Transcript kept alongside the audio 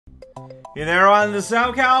Hey there on the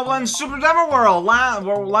SoCal1 Super Demo World.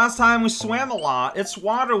 Last time we swam a lot. It's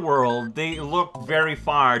Water World. They look very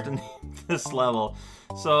far to this level.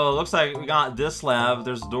 So it looks like we got this lab.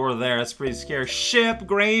 There's a door there. That's pretty scary. Ship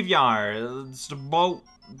graveyard. It's a boat,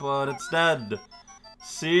 but it's dead.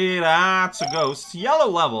 See, that's a ghost. Yellow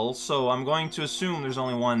level, so I'm going to assume there's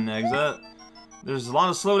only one exit. There's a lot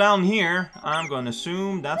of slowdown here. I'm going to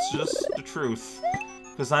assume that's just the truth.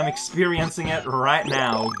 Because I'm experiencing it right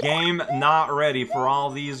now. Game not ready for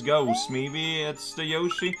all these ghosts. Maybe it's the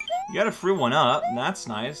Yoshi. You got a free one up. That's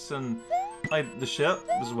nice. And, like, the ship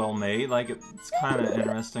is well made. Like, it's kind of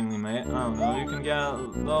interestingly made. I don't know. You can get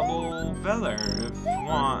a double feather if you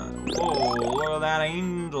want. Whoa, look at that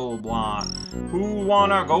angel block. Who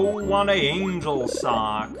wanna go on a angel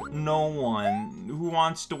sock? No one. Who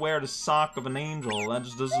wants to wear the sock of an angel? That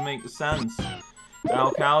just doesn't make sense.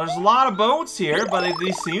 SoCal, there's a lot of boats here, but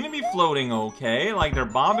they seem to be floating okay. Like, they're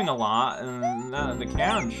bobbing a lot, and the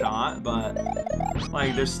cannon shot, but,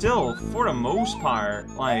 like, they're still, for the most part,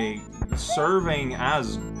 like, serving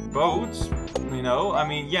as boats, you know? I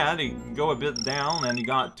mean, yeah, they go a bit down, and you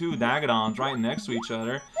got two Dagadons right next to each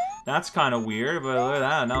other. That's kind of weird, but look at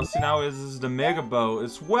that. Now, see, now this is the Mega Boat.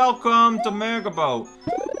 It's welcome to Mega Boat.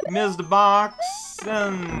 Miss the box,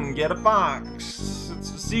 and get a box.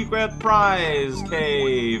 It's a secret prize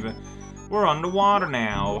cave. We're underwater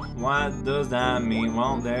now. What does that mean?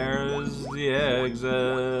 Well, there's the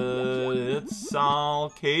exit. It's all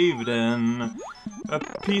caved in. A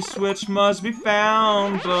P-switch must be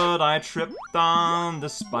found, but I tripped on the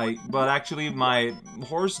spike. But actually, my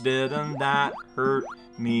horse did, and that hurt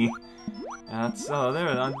me. That's, oh, there,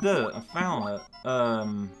 I did it. I found it.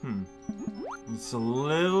 It's a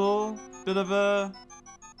little bit of a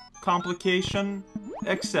complication,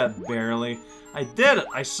 except barely. I did it!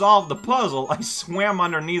 I solved the puzzle! I swam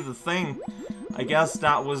underneath the thing. I guess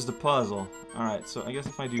that was the puzzle. Alright, so I guess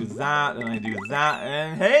if I do that, and I do that,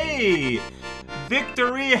 and hey!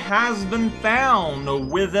 Victory has been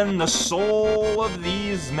found within the soul of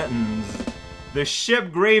these mittens. The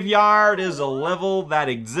ship graveyard is a level that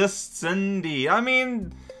exists indeed. I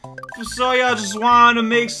mean, so yeah, just want to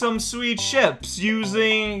make some sweet ships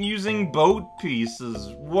using boat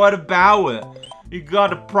pieces. What about it? You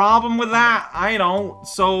got a problem with that? I don't.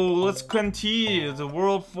 So let's continue the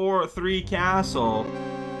World 3 Castle.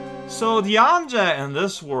 So the object in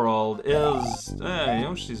this world is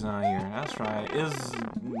Yoshi's not here. That's right. Is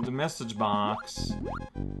the message box.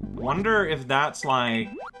 Wonder if that's like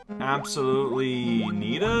absolutely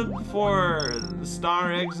needed for the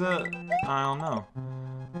star exit. I don't know.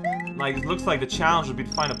 Like, it looks like the challenge would be to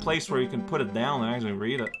find a place where you can put it down and actually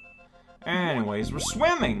read it. Anyways, we're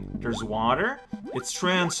swimming. There's water. It's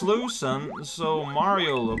translucent, so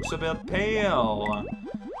Mario looks a bit pale.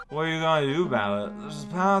 What are you gonna do about it? There's a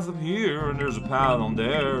path up here, and there's a path on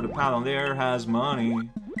there. The path on there has money.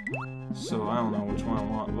 So, I don't know which one I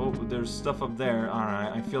want. Oh, there's stuff up there.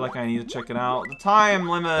 Alright, I feel like I need to check it out. The time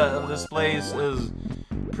limit of this place is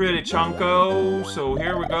pretty chunko, so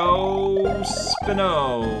here we go.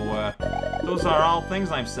 Spino. Those are all things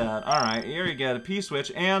I've said. Alright, here you get a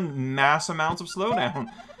P-switch and mass amounts of slowdown.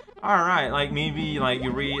 Alright, like maybe like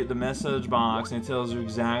you read the message box and it tells you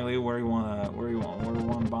exactly where you wanna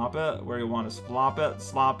bop it, where you wanna flop it,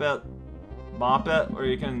 slop it, bop it, or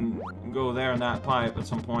you can go there in that pipe at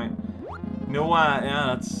some point. You know what?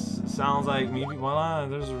 Yeah, that sounds like maybe, well,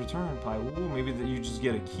 there's a return pipe. Ooh, maybe that you just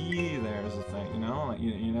get a key there is the thing, you know? Like,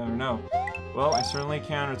 you never know. Well, I certainly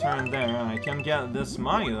can return there, and I can get this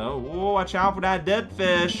money, though. Whoa, watch out for that dead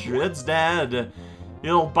fish. It's dead.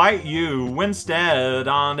 It'll bite you instead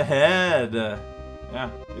on the head. Yeah,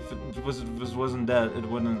 if it wasn't dead, it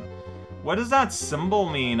wouldn't. What does that symbol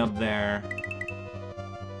mean up there?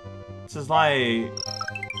 It says, like,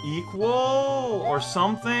 equal or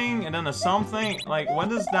something, and then a something. Like,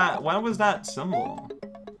 what is that? What was that symbol?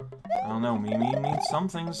 I don't know. Maybe it means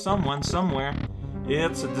something, someone, somewhere.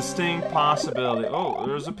 It's a distinct possibility. Oh,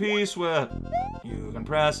 there's a P-switch. You can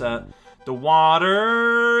press it. The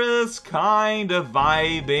water is kind of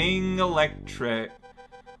vibing electric.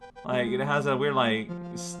 Like, it has a weird, like,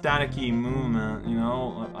 staticky movement, you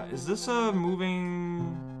know? Is this a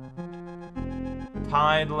moving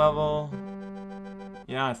tide level?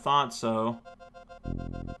 Yeah, I thought so.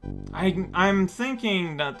 I'm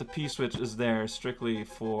thinking that the P-switch is there strictly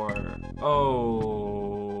for...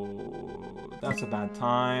 Oh... That's a bad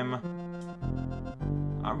time.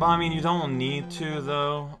 But I mean, you don't need to,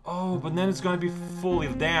 though. Oh, but then it's gonna be fully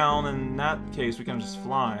down, and in that case, we can just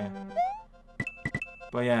fly.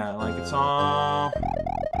 But yeah, like, it's all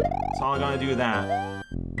gonna do that.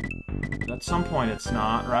 At some point it's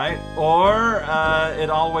not, right? Or it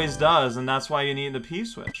always does, and that's why you need the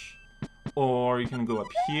P-switch. Or you can go up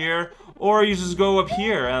here, or you just go up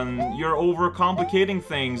here, and you're overcomplicating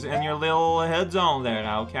things in your little head zone there,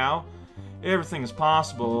 raocow. Everything is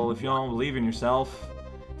possible if you don't believe in yourself.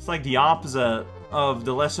 It's like the opposite of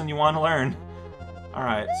the lesson you want to learn.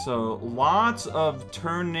 Alright, so lots of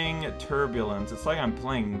turning turbulence. It's like I'm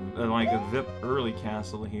playing like a VIP early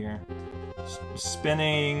castle here.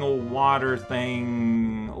 Spinning water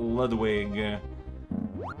thing, Ludwig.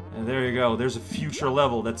 And there you go, there's a future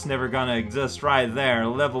level that's never gonna exist right there.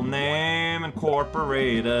 Level name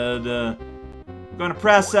incorporated. I'm gonna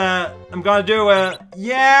press it. I'm gonna do it.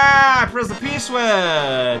 Yeah! I press the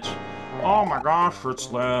P-switch! Oh my gosh,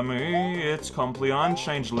 it's Lemmy. It's completely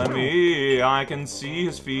unchanged Lemmy. I can see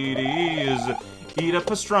his feeties. Eat a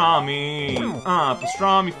pastrami.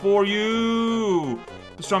 Pastrami for you.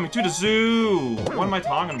 Pastrami to the zoo. What am I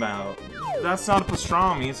talking about? That's not a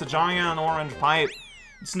pastrami. It's a giant orange pipe.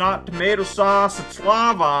 It's not tomato sauce. It's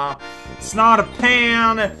lava. It's not a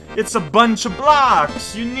pan. It's a bunch of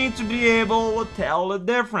blocks. You need to be able to tell the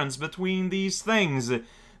difference between these things.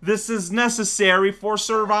 This is necessary for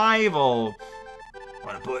survival. I'm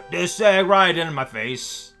gonna put this egg right in my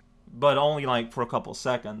face. But only like for a couple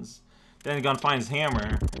seconds. Then he's gonna find his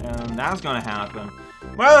hammer. And that's gonna happen.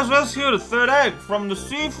 Well, let's rescue the third egg from the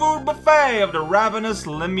seafood buffet of the ravenous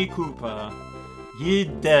Lemmy Koopa. He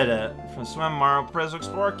did it. From Swim Mario Prezo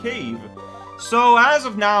Explorer Cave. So, as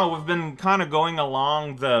of now, we've been kind of going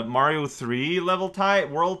along the Mario 3 level type,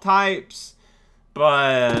 world types.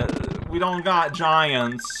 But we don't got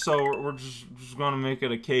giants, so we're just gonna make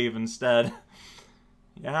it a cave instead.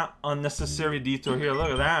 Yeah, unnecessary detour here. Look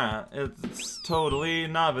at that. It's totally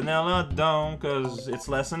not vanilla dome, because it's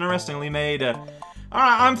less interestingly made.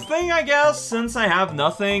 Alright, I'm thinking, I guess, since I have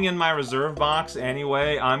nothing in my reserve box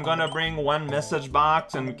anyway, I'm gonna bring one message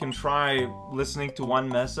box and we can try listening to one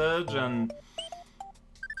message and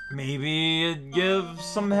maybe it gives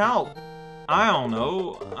some help. I don't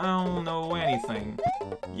know. I don't know anything.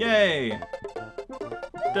 Yay!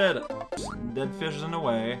 Did it. Dead fish in the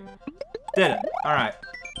way. Did it. Alright.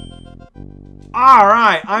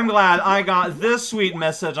 Alright, I'm glad I got this sweet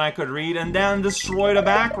message I could read and then destroy the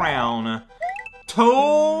background.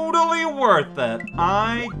 Totally worth it.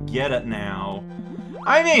 I get it now.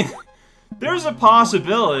 I mean, there's a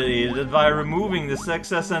possibility that by removing this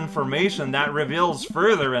excess information that reveals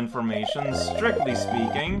further information, strictly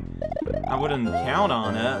speaking. I wouldn't count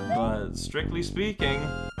on it, but strictly speaking,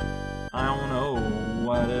 I don't know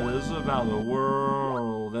what it is about the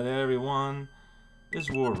world that everyone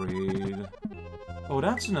is worried. Oh,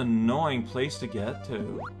 that's an annoying place to get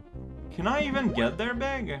to. Can I even get there,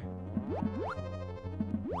 Big?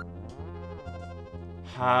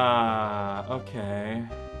 Ah, okay.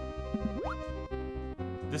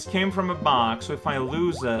 This came from a box, so if I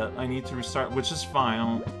lose it, I need to restart, which is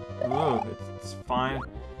fine. Ugh, it's fine.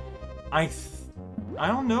 I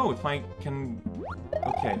don't know if I can...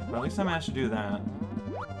 Okay, but at least I managed to do that.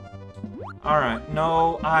 Alright,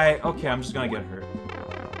 no, okay, I'm just gonna get hurt.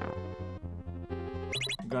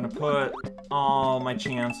 I'm gonna put all my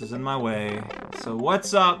chances in my way. So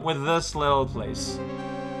what's up with this little place?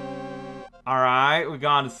 Alright, we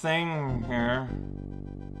got a thing here.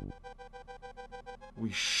 We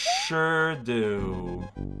sure do.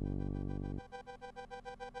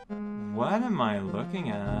 What am I looking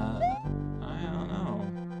at? I don't know.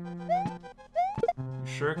 You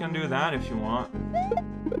sure can do that if you want.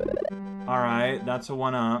 Alright, that's a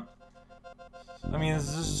 1-up. I mean,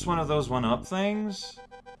 is this just one of those 1-up things?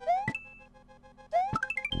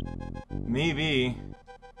 Maybe.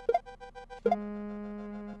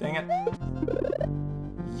 Dang it.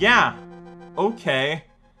 Yeah! Okay.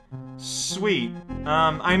 Sweet.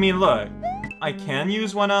 I mean, look. I can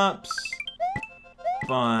use 1-ups,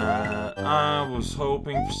 but I was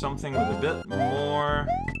hoping for something with a bit more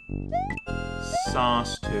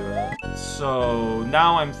sauce to it. So,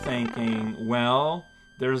 now I'm thinking, well,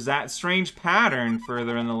 there's that strange pattern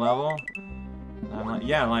further in the level. I'm like,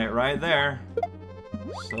 yeah, like right there.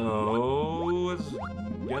 So, let's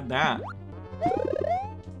get that.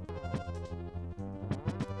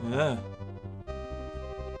 Ugh.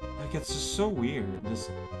 Like, it's just so weird, this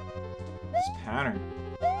pattern.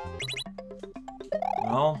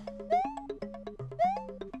 Well...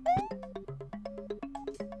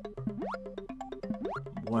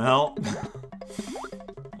 Well...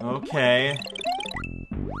 Okay.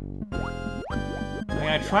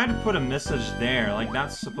 I tried to put a message there, like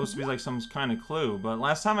that's supposed to be like some kind of clue, but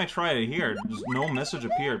last time I tried it here, just no message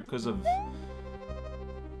appeared because of... I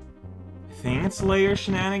think it's layer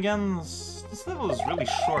shenanigans? This level is really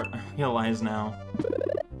short, I realize now.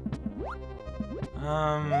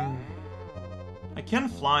 I can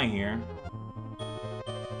fly here.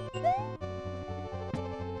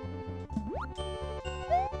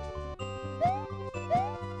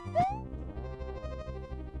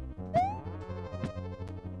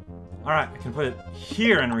 Alright, I can put it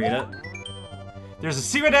here and read it. There's a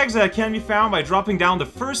secret exit that can be found by dropping down the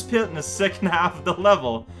first pit in the second half of the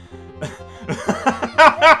level.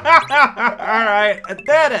 Alright, I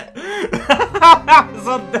did it!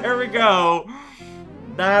 So there we go.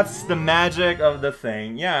 That's the magic of the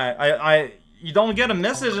thing. Yeah, you don't get a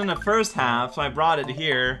message in the first half, so I brought it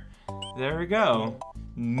here. There we go.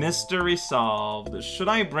 Mystery solved. Should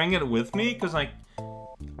I bring it with me? Because I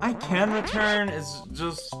can return. It's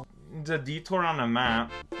just the detour on the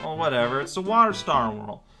map. Oh, whatever. It's the Water Star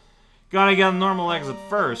World. Gotta get a normal exit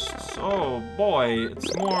first. Oh boy,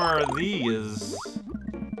 it's more of these.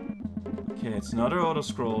 Okay, it's another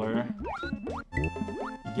auto-scroller.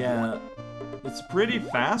 Yeah, it's a pretty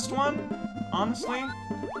fast one, honestly.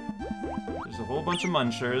 There's a whole bunch of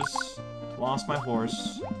munchers. Lost my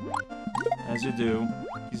horse. As you do.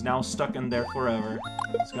 He's now stuck in there forever.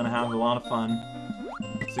 He's gonna have a lot of fun.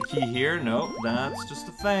 Is the key here? Nope, that's just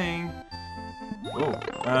a thing. Oh,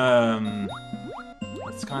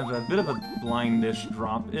 it's kind of a bit of a blindish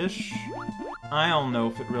drop-ish. I don't know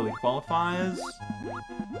if it really qualifies.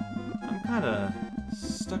 I'm kind of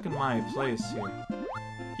stuck in my place here.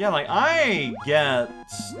 Yeah, like, I get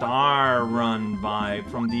Star Run vibe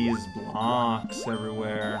from these blocks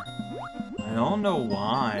everywhere. I don't know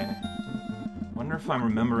why. Wonder if I'm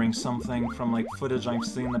remembering something from, like, footage I've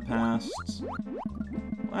seen in the past.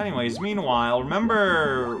 Well, anyways, meanwhile,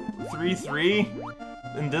 remember 3-3?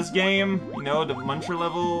 In this game, you know, the Muncher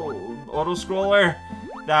level auto-scroller?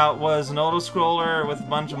 That was an auto-scroller with a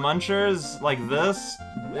bunch of munchers, like this.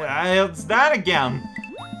 It's that again!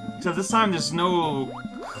 Except this time there's no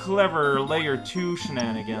clever Layer 2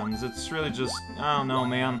 shenanigans. It's really just, I don't know,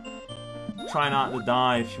 man. Try not to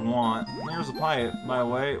die if you want. There's a pipe, by the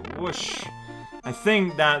way. Whoosh. I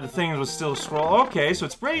think that the thing was still scroll. Okay, so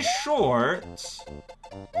it's pretty short.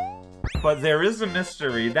 But there is a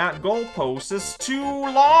mystery. That goalpost is too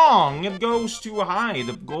long. It goes too high.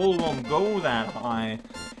 The goal won't go that high.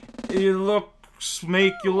 It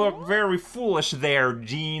make you look very foolish there,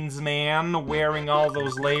 jeans man, wearing all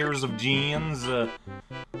those layers of jeans.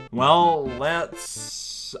 Well,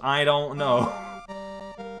 let's... I don't know.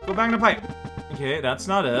 Go back in the pipe. Okay, that's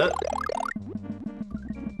not it.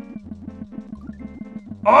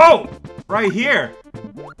 Oh! Right here!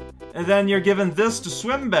 And then you're given this to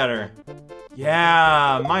swim better.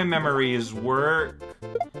 Yeah, my memories work.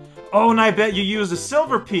 Oh, and I bet you use a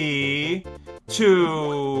silver pea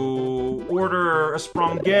to order a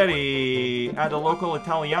spaghetti at a local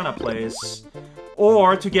Italiana place.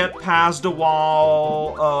 Or to get past the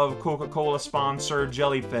wall of Coca-Cola sponsored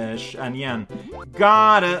jellyfish and yen.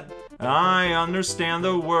 Got it! I understand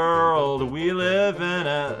the world, we live in it,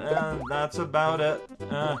 and that's about it.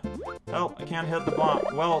 Oh, I can't hit the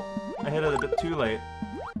block. Well, I hit it a bit too late.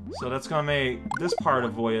 So that's gonna make this part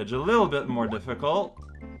of Voyage a little bit more difficult.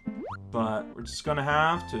 But we're just gonna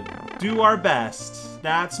have to do our best.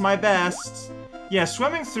 That's my best. Yeah,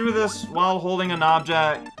 swimming through this while holding an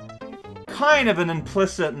object, kind of an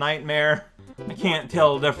implicit nightmare. I can't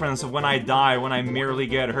tell the difference of when I die, when I merely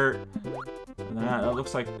get hurt. That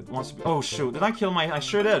looks like it wants to be... Oh, shoot. Did I kill my... I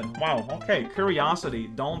sure did. Wow. Okay. Curiosity.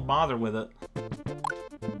 Don't bother with it.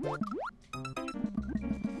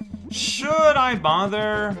 Should I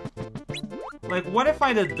bother? Like, what if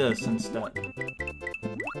I did this instead?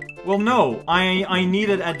 Well, no. I need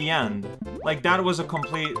it at the end. Like, that was a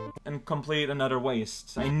complete another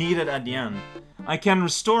waste. I need it at the end. I can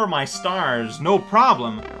restore my stars. No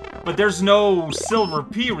problem. But there's no silver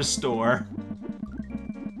pea restore.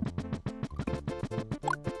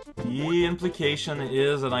 The implication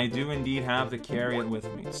is that I do indeed have to carry it with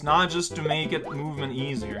me. It's not just to make it movement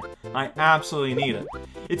easier. I absolutely need it.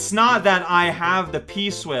 It's not that I have the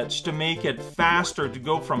P-switch to make it faster to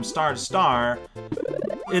go from star to star.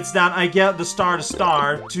 It's that I get the star to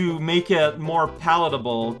star to make it more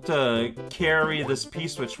palatable to carry this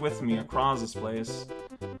P-switch with me across this place.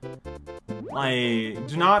 Like,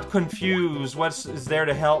 do not confuse what is there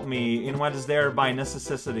to help me in what is there by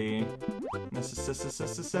necessity.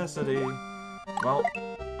 Necessity. Well,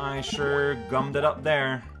 I sure gummed it up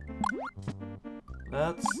there.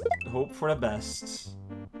 Let's hope for the best.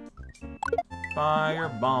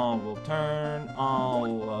 Fireball will turn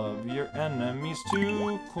all of your enemies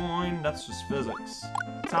to coin. That's just physics.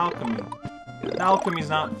 It's alchemy. Alchemy's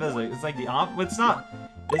not physics. It's like the it's not.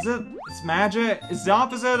 Is it? It's magic? Is the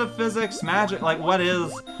opposite of physics magic? Like, what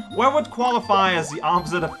would qualify as the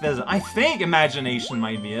opposite of physics? I think imagination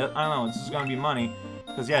might be it. I don't know, it's just gonna be money.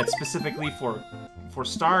 Because, yeah, it's specifically for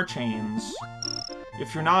star chains.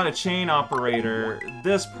 If you're not a chain operator,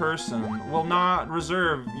 this person will not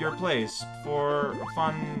reserve your place for a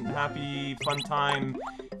fun, happy, fun time,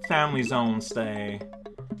 family zone stay.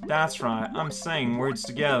 That's right, I'm saying words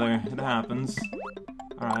together. It happens.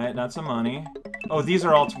 Alright, that's a money. Oh, these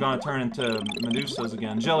are all gonna turn into Medusas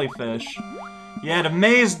again. Jellyfish. Yeah, the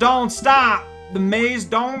maze don't stop! The maze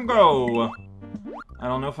don't go! I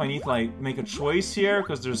don't know if I need to, like, make a choice here,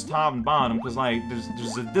 because there's top and bottom, because, like,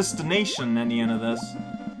 there's a destination at the end of this.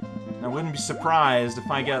 I wouldn't be surprised if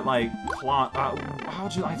I get, like, how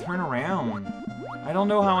would I turn around? I don't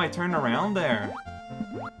know how I turned around there.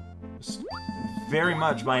 Just very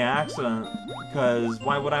much by accident, because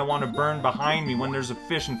why would I want to burn behind me when there's a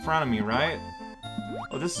fish in front of me, right?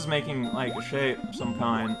 Oh, this is making, like, a shape of some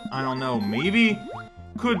kind. I don't know, maybe?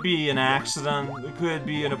 Could be an accident, it could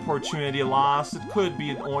be an opportunity lost, it could be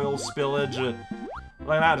an oil spillage,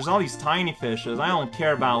 like that. There's all these tiny fishes, I don't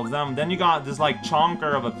care about them. Then you got this, like,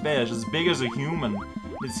 chonker of a fish, as big as a human.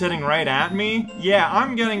 It's sitting right at me? Yeah,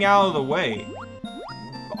 I'm getting out of the way.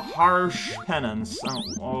 Harsh penance.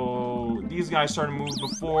 Oh, these guys started moving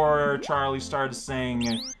before Charlie started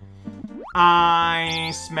saying,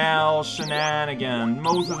 I smell shenanigan.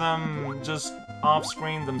 Most of them just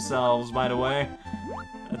off-screen themselves, by the way.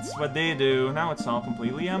 That's what they do. Now it's all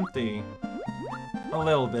completely empty. A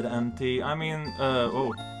little bit empty. I mean,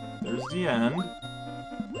 oh, there's the end.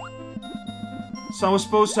 So I was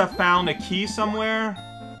supposed to have found a key somewhere?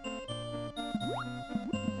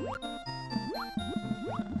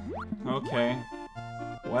 Okay.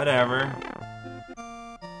 Whatever.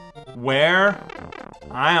 Where?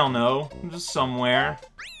 I don't know. Just somewhere.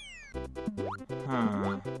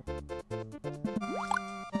 Huh.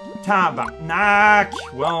 Tabarnak!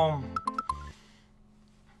 Well...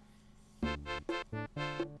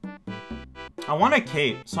 I want a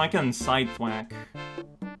cape, so I can side thwack.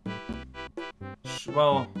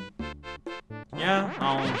 Well... Yeah,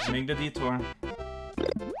 I'll make the detour.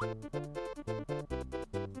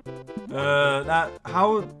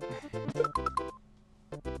 How...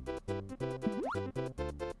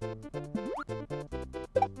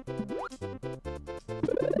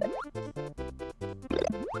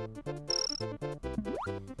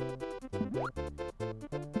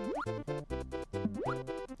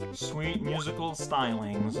 Sweet musical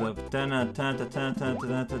stylings of kind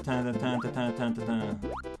of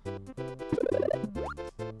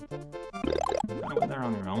they're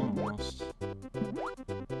on their own almost.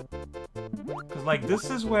 Cause like this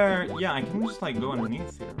is where, yeah, I can just like go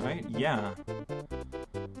underneath here, right? Yeah.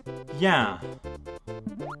 Yeah.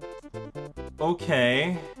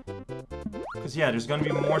 Okay. Cause yeah, there's gonna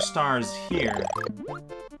be more stars here.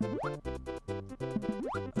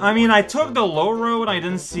 I mean, I took the low road, I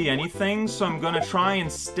didn't see anything, so I'm gonna try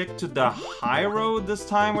and stick to the high road this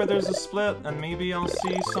time where there's a split, and maybe I'll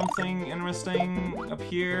see something interesting up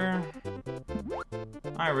here.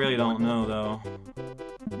 I really don't know, though.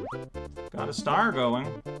 Got a star going.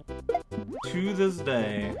 To this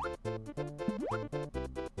day.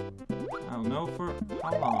 I don't know for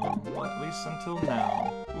how long, but at least until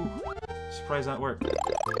now. Ooh, surprised that worked.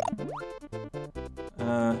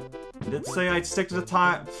 Did say I'd stick to the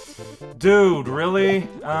time. Dude, really?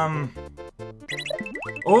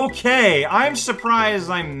 Okay, I'm surprised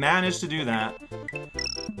I managed to do that.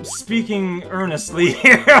 Speaking earnestly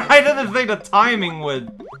here, I didn't think the timing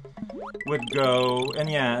would go. And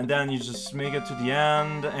yeah, and then you just make it to the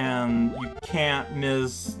end, and you can't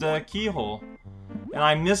miss the keyhole. And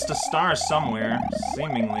I missed a star somewhere,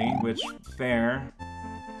 seemingly, which, fair.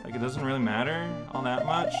 Like, it doesn't really matter all that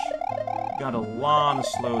much. Got a lot of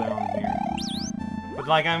slowdown here. But,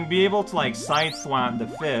 like, I'm be able to, like, side-thwap the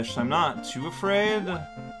fish. I'm not too afraid.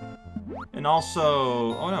 And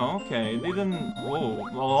also... Oh, no, okay. They didn't... Oh,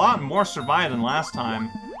 well, a lot more survived than last time.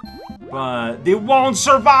 But they won't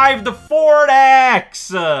survive the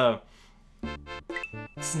vortex!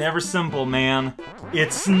 It's never simple, man.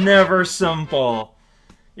 It's never simple.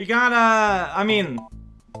 You gotta... I mean...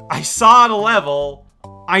 I saw the level.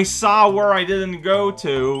 I saw where I didn't go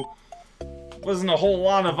to. Wasn't a whole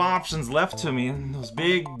lot of options left to me. And those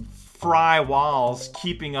big fry walls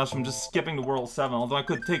keeping us from just skipping to World 7. Although I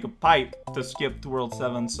could take a pipe to skip to World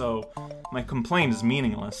 7, so my complaint is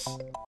meaningless.